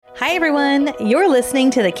Hi, everyone. You're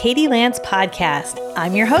listening to the Katie Lance Podcast.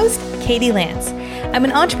 I'm your host, Katie Lance. I'm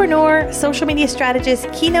an entrepreneur, social media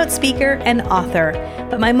strategist, keynote speaker, and author.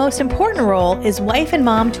 But my most important role is wife and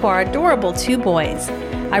mom to our adorable 2 boys.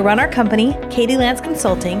 I run our company, Katie Lance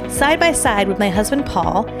Consulting, side by side with my husband,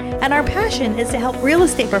 Paul, and our passion is to help real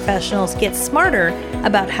estate professionals get smarter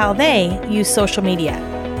about how they use social media.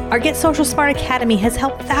 Our Get Social Smart Academy has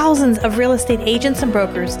helped thousands of real estate agents and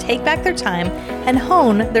brokers take back their time and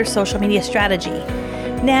hone their social media strategy.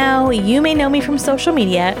 Now, you may know me from social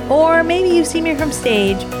media, or maybe you've seen me from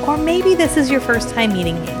stage, or maybe this is your first time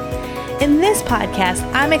meeting me. In this podcast,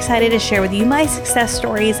 I'm excited to share with you my success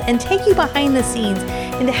stories and take you behind the scenes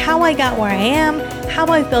into how I got where I am, how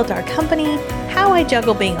I've built our company, how I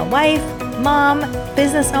juggle being a wife, mom,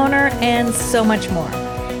 business owner, and so much more.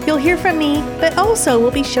 You'll hear from me, but also we'll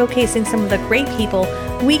be showcasing some of the great people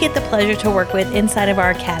we get the pleasure to work with inside of our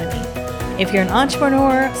academy. If you're an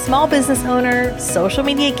entrepreneur, small business owner, social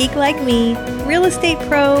media geek like me, real estate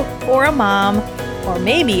pro, or a mom, or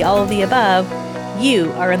maybe all of the above,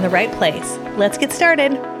 you are in the right place. Let's get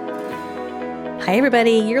started. Hi,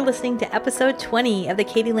 everybody. You're listening to episode 20 of the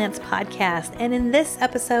Katie Lance Podcast. And in this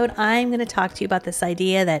episode, I'm going to talk to you about this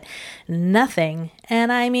idea that nothing,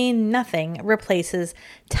 and I mean nothing, replaces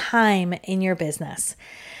time in your business.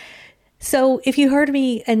 So if you heard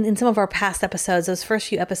me in some of our past episodes, those first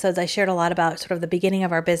few episodes, I shared a lot about sort of the beginning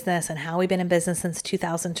of our business and how we've been in business since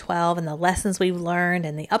 2012 and the lessons we've learned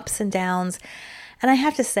and the ups and downs. And I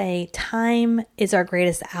have to say, time is our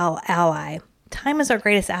greatest ally. Time is our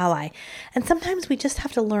greatest ally. And sometimes we just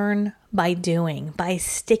have to learn by doing, by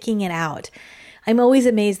sticking it out. I'm always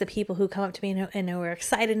amazed at people who come up to me and who are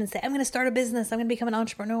excited and say, I'm going to start a business. I'm going to become an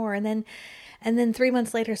entrepreneur. And then 3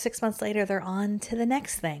 months later, 6 months later, they're on to the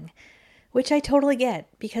next thing, which I totally get,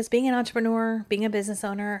 because being an entrepreneur, being a business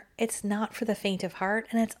owner, it's not for the faint of heart.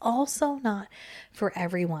 And it's also not for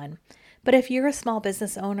everyone. But if you're a small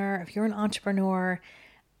business owner, if you're an entrepreneur,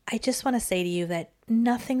 I just want to say to you that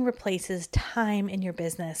nothing replaces time in your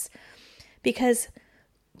business, because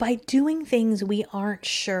by doing things we aren't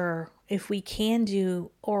sure if we can do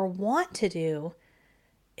or want to do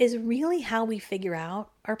is really how we figure out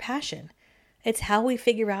our passion. It's how we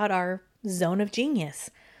figure out our zone of genius.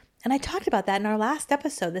 And I talked about that in our last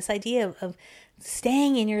episode, this idea of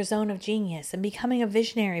staying in your zone of genius and becoming a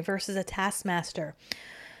visionary versus a taskmaster.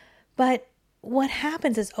 But what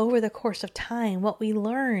happens is over the course of time, what we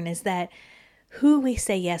learn is that who we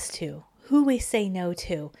say yes to, who we say no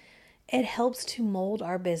to, it helps to mold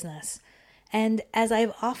our business. And as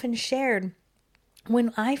I've often shared,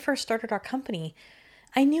 when I first started our company,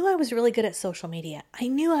 I knew I was really good at social media. I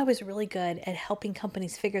knew I was really good at helping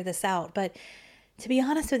companies figure this out. But to be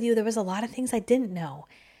honest with you, there was a lot of things I didn't know.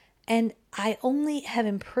 And I only have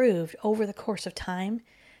improved over the course of time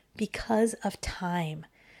because of time.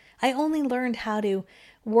 I only learned how to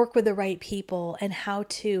work with the right people and how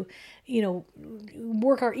to,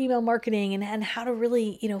 work our email marketing and how to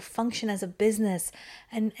really, function as a business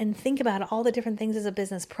and think about all the different things as a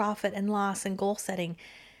business, profit and loss and goal setting.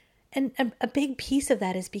 And a big piece of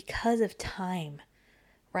that is because of time,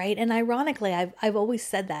 right? And ironically, I've always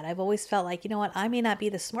said that. I've always felt like, you know what, I may not be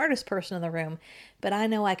the smartest person in the room, but I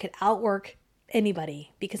know I could outwork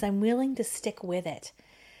anybody because I'm willing to stick with it.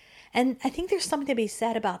 And I think there's something to be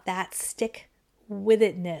said about that stick with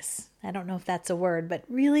itness. I don't know if that's a word, but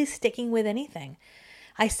really sticking with anything.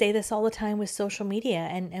 I say this all the time with social media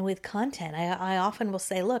and with content. I often will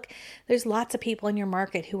say, look, there's lots of people in your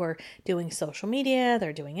market who are doing social media,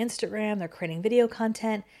 they're doing Instagram, they're creating video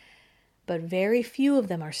content, but very few of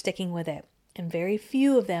them are sticking with it. And very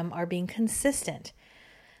few of them are being consistent.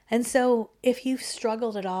 And so if you've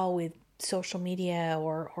struggled at all with social media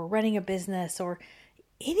or running a business or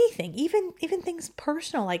anything, even things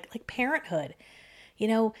personal like parenthood,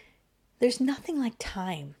 there's nothing like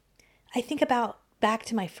time. I think about back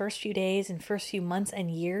to my first few days and first few months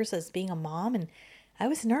and years as being a mom, and I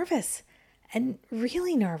was nervous and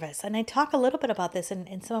really nervous. And I talk a little bit about this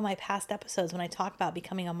in some of my past episodes when I talk about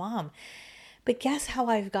becoming a mom. But guess how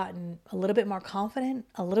I've gotten a little bit more confident,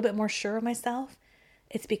 a little bit more sure of myself?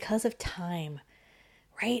 It's because of time,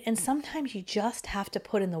 right? And sometimes you just have to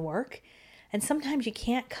put in the work. And sometimes you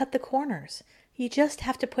can't cut the corners. You just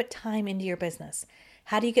have to put time into your business.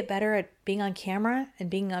 How do you get better at being on camera and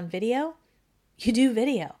being on video? You do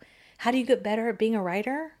video. How do you get better at being a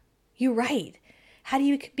writer? You write. How do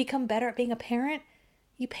you become better at being a parent?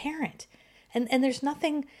 You parent. And there's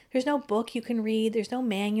no book you can read. There's no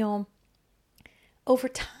manual. Over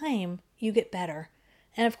time, you get better.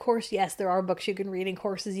 And of course, yes, there are books you can read and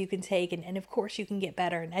courses you can take. And of course, you can get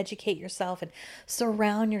better and educate yourself and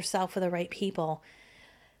surround yourself with the right people.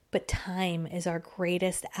 but time is our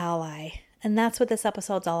greatest ally. And that's what this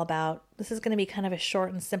episode's all about. This is going to be kind of a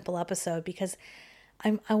short and simple episode because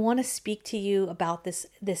I want to speak to you about this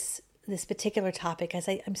particular topic as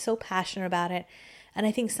I'm so passionate about it. And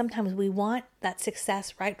I think sometimes we want that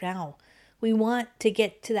success right now. We want to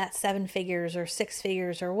get to that 7 figures or 6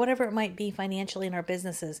 figures or whatever it might be financially in our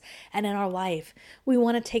businesses and in our life. We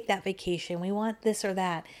want to take that vacation. We want this or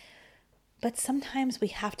that. But sometimes we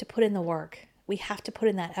have to put in the work. We have to put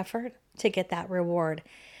in that effort to get that reward.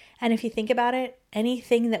 And if you think about it,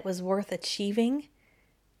 anything that was worth achieving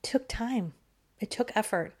took time. It took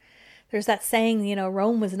effort. There's that saying,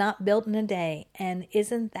 Rome was not built in a day. And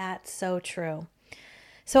isn't that so true?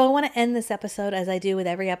 So I want to end this episode, as I do with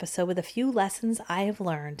every episode, with a few lessons I have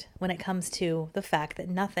learned when it comes to the fact that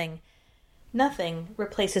nothing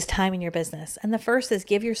replaces time in your business. And the first is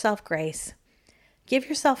give yourself grace. Give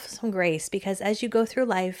yourself some grace, because as you go through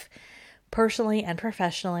life, personally and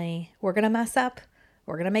professionally, we're going to mess up.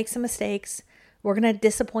 We're going to make some mistakes. We're going to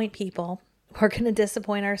disappoint people. We're going to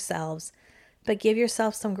disappoint ourselves. But give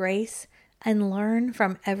yourself some grace and learn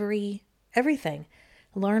from everything.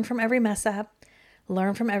 Learn from every mess up.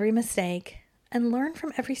 Learn from every mistake. And learn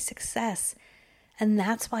from every success. And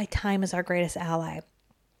that's why time is our greatest ally.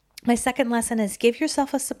 My second lesson is give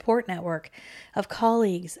yourself a support network of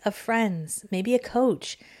colleagues, of friends, maybe a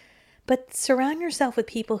coach. But surround yourself with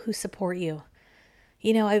people who support you.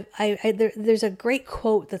 There's a great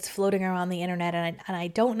quote that's floating around the internet, and I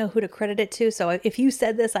don't know who to credit it to. So if you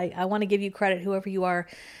said this, I want to give you credit, whoever you are.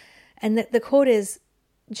 And the quote is,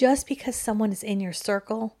 just because someone is in your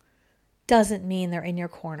circle doesn't mean they're in your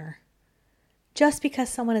corner. Just because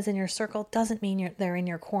someone is in your circle doesn't mean they're in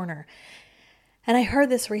your corner. And I heard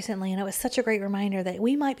this recently, and it was such a great reminder that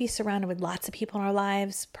we might be surrounded with lots of people in our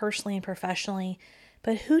lives, personally and professionally,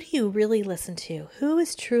 but who do you really listen to? Who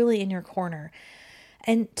is truly in your corner?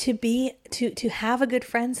 And to have a good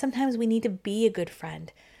friend, sometimes we need to be a good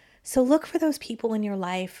friend. So look for those people in your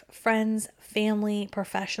life, friends, family,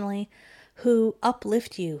 professionally, who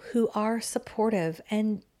uplift you, who are supportive,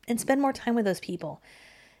 and spend more time with those people.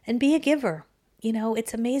 And be a giver.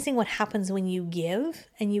 It's amazing what happens when you give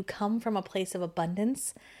and you come from a place of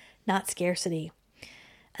abundance, not scarcity.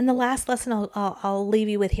 And the last lesson I'll leave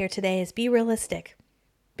you with here today is be realistic.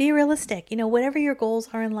 Be realistic. Whatever your goals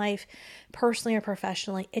are in life, personally or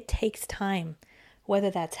professionally, it takes time. Whether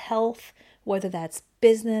that's health, whether that's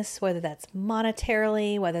business, whether that's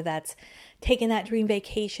monetarily, whether that's taking that dream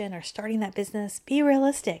vacation or starting that business, be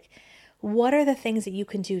realistic. What are the things that you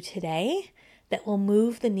can do today that will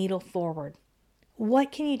move the needle forward?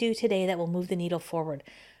 What can you do today that will move the needle forward?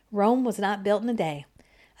 Rome was not built in a day.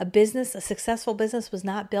 A successful business was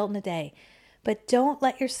not built in a day. But don't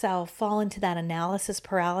let yourself fall into that analysis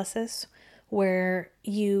paralysis where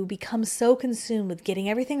you become so consumed with getting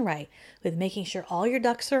everything right, with making sure all your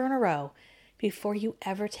ducks are in a row before you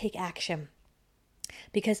ever take action.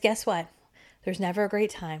 Because guess what? There's never a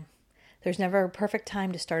great time. There's never a perfect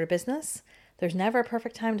time to start a business. There's never a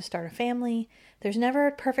perfect time to start a family. There's never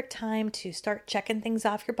a perfect time to start checking things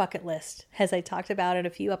off your bucket list, as I talked about it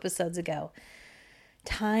a few episodes ago.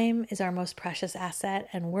 Time is our most precious asset,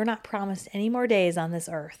 and we're not promised any more days on this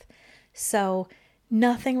earth. So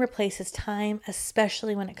nothing replaces time,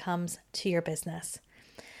 especially when it comes to your business.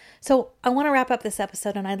 So I want to wrap up this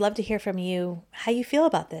episode, and I'd love to hear from you how you feel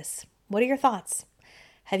about this. What are your thoughts?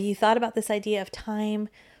 Have you thought about this idea of time?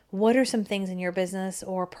 What are some things in your business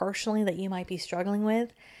or personally that you might be struggling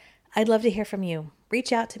with? I'd love to hear from you.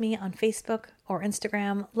 Reach out to me on Facebook or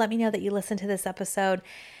Instagram. Let me know that you listened to this episode.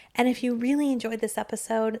 And if you really enjoyed this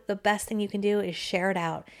episode, the best thing you can do is share it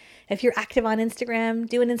out. If you're active on Instagram,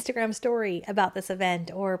 do an Instagram story about this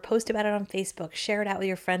event or post about it on Facebook. Share it out with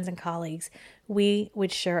your friends and colleagues. We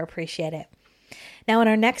would sure appreciate it. Now, in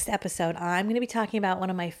our next episode, I'm going to be talking about one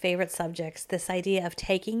of my favorite subjects, this idea of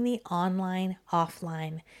taking the online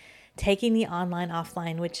offline. Taking the online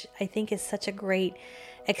offline, which I think is such a great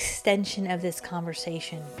extension of this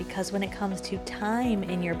conversation, because when it comes to time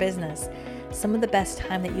in your business, some of the best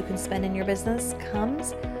time that you can spend in your business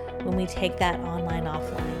comes when we take that online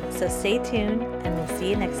offline. So stay tuned, and we'll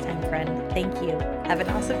see you next time, friend. Thank you. Have an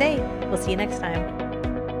awesome day. We'll see you next time.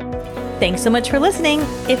 Thanks so much for listening.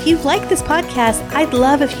 If you've liked this podcast, I'd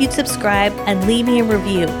love if you'd subscribe and leave me a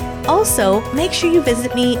review. Also, make sure you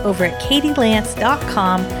visit me over at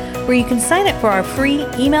katielance.com, where you can sign up for our free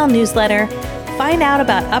email newsletter, find out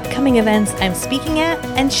about upcoming events I'm speaking at,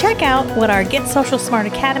 and check out what our Get Social Smart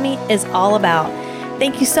Academy is all about.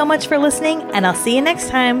 Thank you so much for listening, and I'll see you next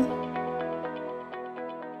time.